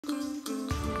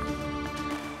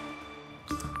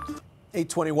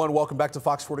8:21, welcome back to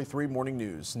Fox 43 Morning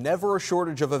News. Never a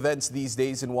shortage of events these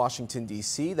days in Washington,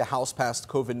 D.C. The House passed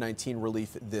COVID-19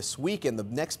 relief this week, and the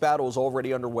next battle is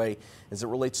already underway as it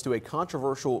relates to a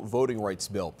controversial voting rights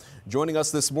bill. Joining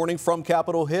us this morning from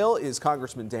Capitol Hill is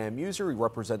Congressman Dan Meuser. He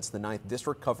represents the 9th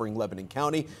District covering Lebanon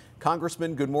County.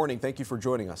 Congressman, good morning. Thank you for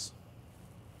joining us.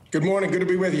 Good morning. Good to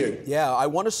be with you. Yeah, I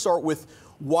want to start with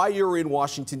why you're in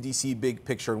Washington, D.C. big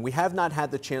picture. And we have not had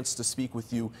the chance to speak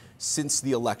with you since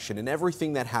the election and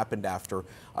everything that happened after.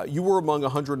 You were among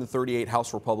 138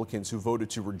 House Republicans who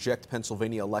voted to reject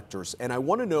Pennsylvania electors. And I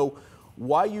want to know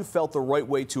why you felt the right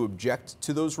way to object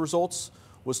to those results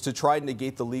was to try and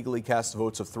negate the legally cast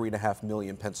votes of 3.5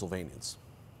 million Pennsylvanians.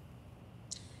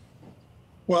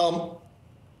 Well,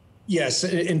 yes.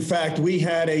 In fact, we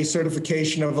had a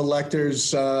certification of electors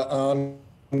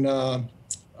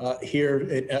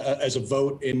here as a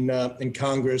vote in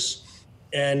Congress.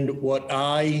 And what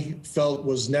I felt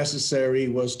was necessary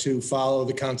was to follow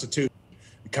the Constitution.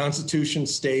 The Constitution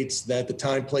states that the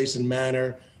time, place, and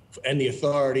manner and the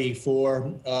authority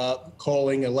for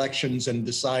calling elections and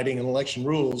deciding on election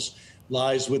rules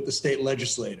lies with the state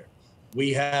legislator.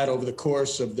 We had, over the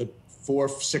course of the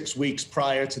 4-6 weeks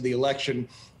prior to the election,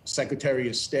 Secretary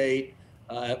of State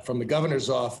from the governor's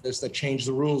office that changed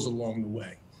the rules along the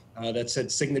way. That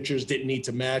said signatures didn't need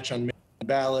to match on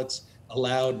ballots,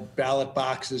 allowed ballot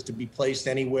boxes to be placed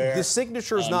anywhere. The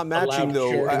signature's not matching,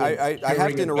 though. I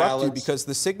have to interrupt you because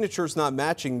the signature's not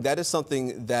matching. That is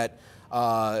something that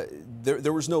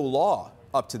there was no law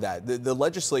up to that. The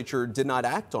legislature did not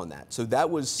act on that. So that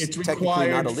was technically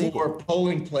not illegal. It's required for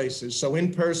polling places. So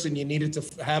in person, you needed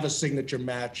to have a signature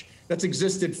match. That's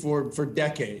existed for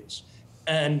decades.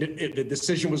 And the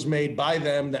decision was made by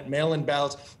them that mail-in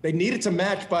ballots, they needed to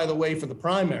match, by the way, for the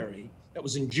primary. That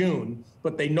was in June,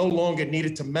 but they no longer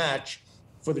needed to match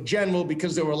for the general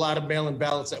because there were a lot of mail-in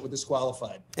ballots that were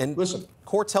disqualified. And listen,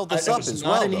 courts held this up as well. It was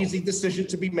not an easy decision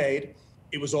to be made.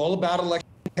 It was all about election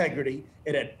integrity.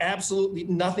 It had absolutely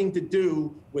nothing to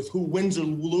do with who wins or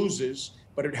loses,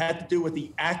 but it had to do with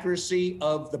the accuracy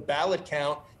of the ballot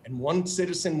count and one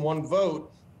citizen, one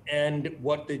vote. And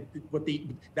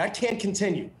that can't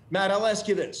continue. Matt, I'll ask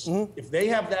you this. If they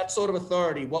have that sort of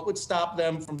authority, what would stop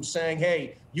them from saying,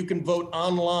 hey, you can vote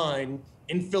online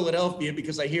in Philadelphia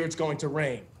because I hear it's going to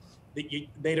rain?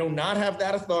 They do not have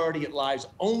that authority. It lies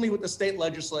only with the state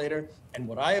legislator. And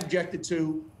what I objected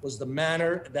to was the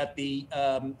manner that the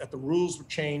rules were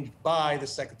changed by the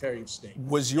Secretary of State.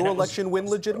 Was your election win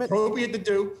legitimate? Appropriate to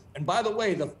do. And by the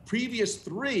way, the previous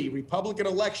 3 Republican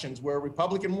elections where a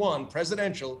Republican won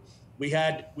presidential, we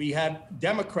had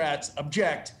Democrats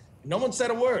object. No one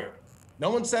said a word. No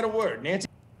one said a word. Nancy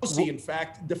Pelosi, in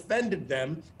fact, defended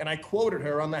them, and I quoted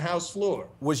her on the House floor.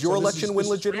 Was your election win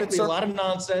legitimate, sir? A lot of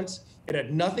nonsense. It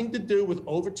had nothing to do with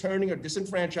overturning or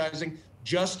disenfranchising,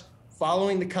 just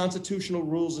following the constitutional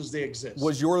rules as they exist.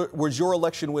 Was your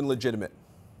election win legitimate?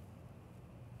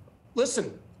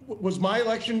 Listen, was my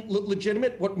election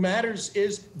legitimate? What matters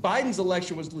is Biden's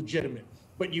election was legitimate,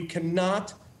 but you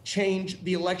cannot change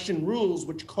the election rules,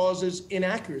 which causes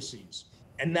inaccuracies.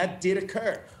 And that did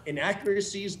occur.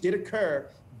 Inaccuracies did occur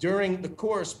during the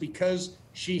course because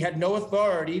she had no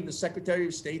authority, the Secretary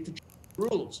of State, to change the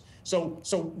rules.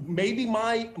 So maybe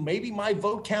my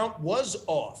vote count was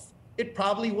off. It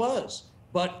probably was.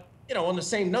 But, you know, on the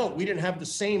same note, we didn't have the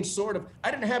same sort of,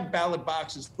 I didn't have ballot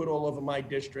boxes put all over my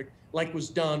district like was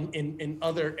done in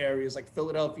other areas like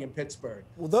Philadelphia and Pittsburgh.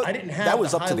 Well, I didn't have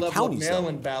the high level of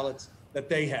mail-in ballots that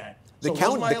they had. The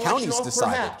counties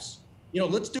decided. Perhaps, you know,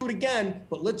 let's do it again,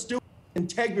 but let's do it with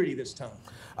integrity this time.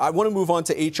 I want to move on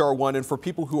to H.R. 1, and for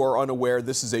people who are unaware,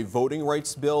 this is a voting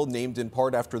rights bill named in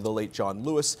part after the late John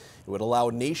Lewis. It would allow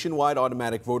nationwide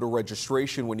automatic voter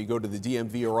registration when you go to the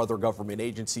DMV or other government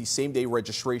agencies, same-day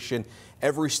registration.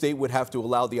 Every state would have to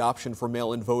allow the option for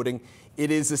mail-in voting. It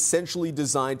is essentially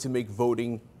designed to make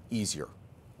voting easier.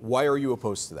 Why are you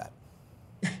opposed to that?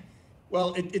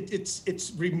 Well,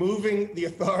 it's removing the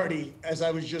authority, as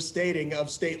I was just stating, of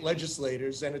state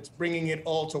legislators, and it's bringing it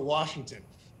all to Washington.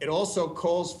 It also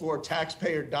calls for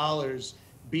taxpayer dollars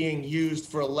being used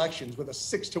for elections with a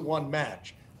 6-to-1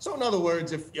 match. So in other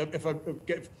words,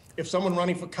 if someone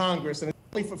running for Congress, and it's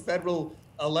only for federal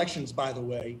elections, by the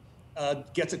way,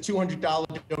 gets a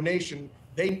 $200 donation,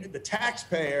 the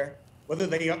taxpayer, whether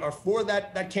they are for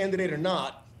that candidate or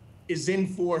not, is in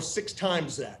for 6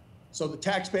 times that. So the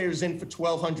taxpayer is in for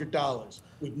 $1,200.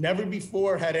 We've never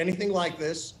before had anything like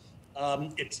this.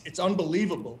 It's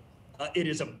unbelievable. It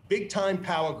is a big-time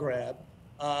power grab.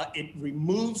 It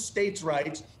removes states'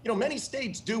 rights. You know, many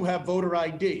states do have voter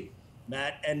ID,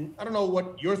 Matt, and I don't know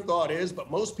what your thought is, but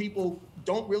most people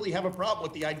don't really have a problem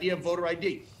with the idea of voter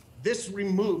ID. This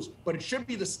removes, but it should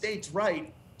be the state's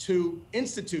right to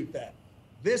institute that.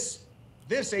 This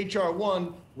HR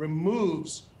 1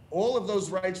 removes all of those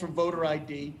rights from voter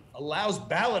ID, allows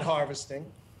ballot harvesting.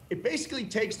 It basically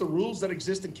takes the rules that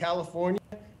exist in California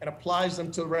and applies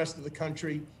them to the rest of the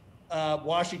country.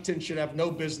 Washington should have no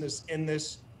business in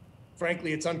this.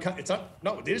 Frankly, it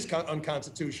is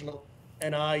unconstitutional,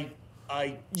 and I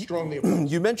strongly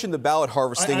oppose. You mentioned the ballot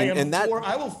harvesting,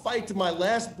 I will fight to my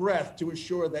last breath to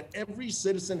assure that every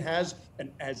citizen has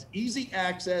easy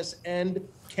access and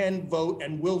can vote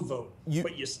and will vote.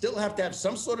 But you still have to have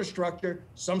some sort of structure,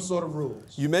 some sort of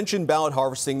rules. You mentioned ballot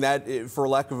harvesting. That, for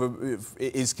lack of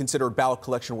is considered ballot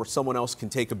collection, where someone else can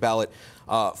take a ballot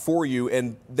for you.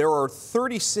 And there are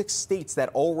 36 states that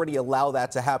already allow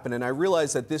that to happen. And I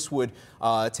realize that this would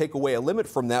take away a limit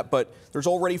from that, but there's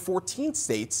already 14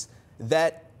 states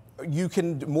that you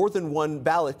can, more than one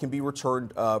ballot can be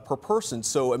returned per person.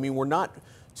 So, I mean, we're not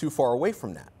too far away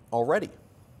from that already.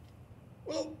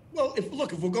 Well, if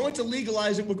we're going to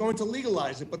legalize it, we're going to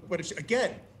legalize it. But it's,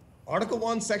 again, Article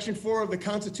 1, Section 4 of the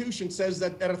Constitution says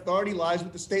that authority lies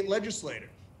with the state legislator.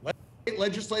 Let the state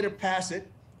legislator pass it,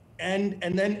 and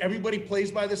then everybody plays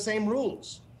by the same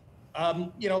rules.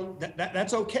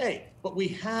 That's okay. But we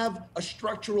have a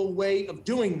structural way of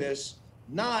doing this.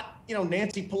 Not,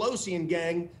 Nancy Pelosi and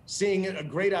gang seeing a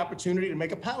great opportunity to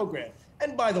make a power grab.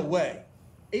 And by the way,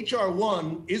 HR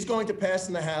 1 is going to pass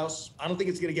in the House. I don't think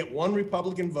it's going to get one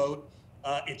Republican vote.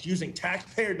 It's using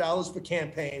taxpayer dollars for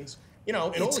campaigns. And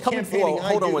all the campaigning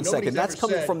hold on one second. That's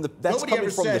coming from the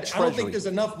Treasury. I don't think there's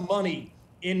enough money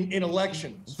in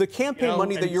elections. The campaign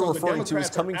money that you're referring to is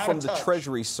coming from the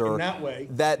Treasury, sir. In that way,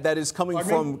 that is coming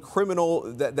from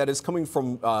criminal. That is coming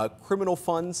from criminal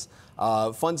funds,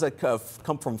 funds that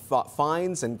come from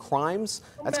fines and crimes.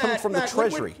 That's coming from the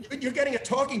Treasury. You're getting a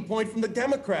talking point from the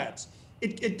Democrats.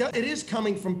 It is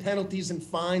coming from penalties and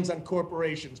fines on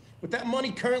corporations, but that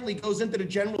money currently goes into the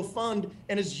general fund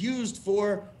and is used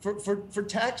for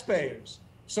taxpayers.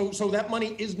 So that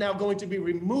money is now going to be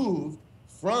removed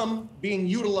from being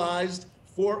utilized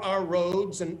for our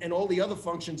roads and all the other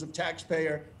functions of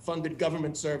taxpayer-funded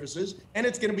government services, and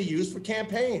it's going to be used for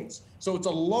campaigns. So it's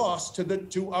a loss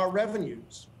to our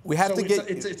revenues. We have to get.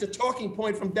 It's a talking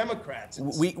point from Democrats.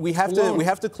 We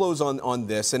have to close on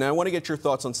this, and I want to get your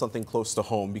thoughts on something close to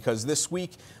home, because this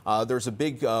week there's a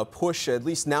big push, at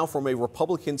least now, from a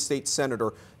Republican state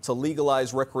senator to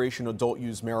legalize recreational adult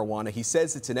use marijuana. He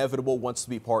says it's inevitable, wants to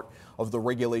be part of the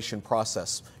regulation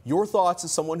process. Your thoughts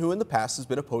as someone who in the past has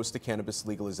been opposed to cannabis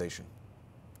legalization?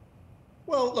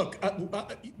 Well, look,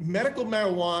 medical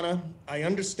marijuana, I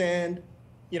understand.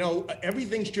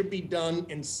 Everything should be done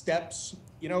in steps.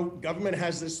 Government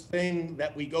has this thing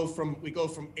that we go from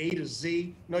A to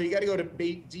Z. No, you got to go to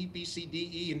B, C, D,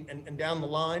 E, and down the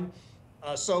line.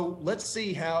 So let's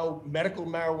see how medical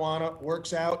marijuana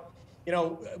works out.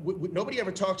 Nobody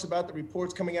ever talks about the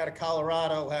reports coming out of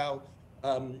Colorado, how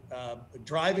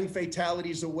driving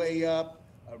fatalities are way up.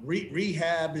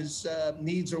 Rehab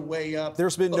needs are way up.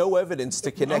 There's been no evidence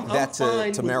to connect that to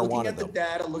marijuana. Looking at the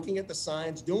data, looking at the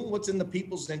science, doing what's in the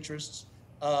people's interests.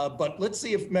 But let's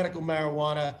see if medical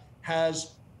marijuana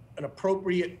has an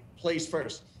appropriate place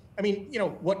first. I mean,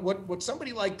 what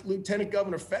somebody like Lieutenant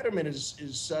Governor Fetterman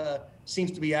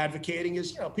seems to be advocating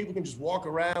is, people can just walk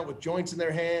around with joints in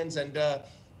their hands, and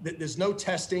there's no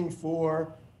testing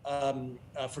for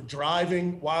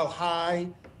driving while high.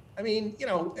 I mean,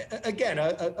 again,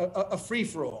 a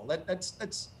free-for-all.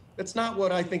 That's not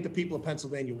what I think the people of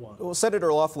Pennsylvania want. Well,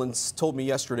 Senator Laughlin told me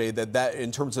yesterday that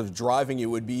in terms of driving, it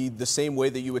would be the same way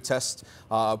that you would test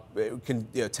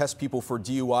test people for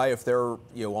DUI if they're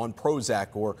on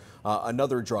Prozac or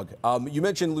another drug. You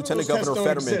mentioned Lieutenant Governor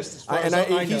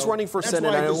Fetterman, he's running for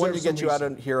Senate. And I wanted to get you out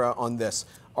of here on this.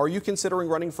 Are you considering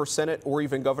running for Senate or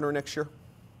even governor next year?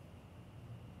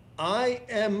 I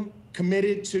am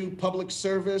committed to public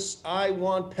service. I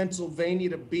want Pennsylvania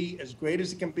to be as great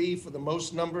as it can be for the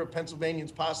most number of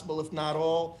Pennsylvanians possible, if not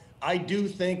all. I do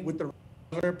think with the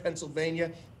governor,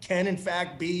 Pennsylvania can in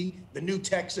fact be the new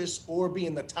Texas, or be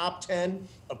in the top 10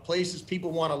 of places people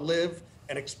want to live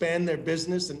and expand their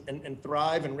business and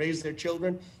thrive and raise their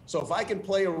children. So if I can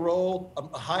play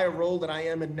a higher role than I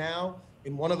am in now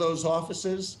in one of those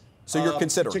offices, so you're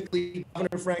considering, particularly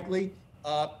governor, frankly,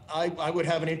 I would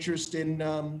have an interest in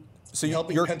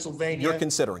helping Pennsylvania. You're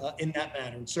considering in that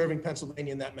manner, and serving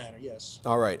Pennsylvania in that manner. Yes.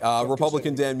 All right.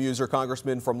 Republican Dan Meuser,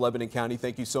 Congressman from Lebanon County,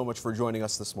 thank you so much for joining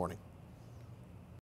us this morning.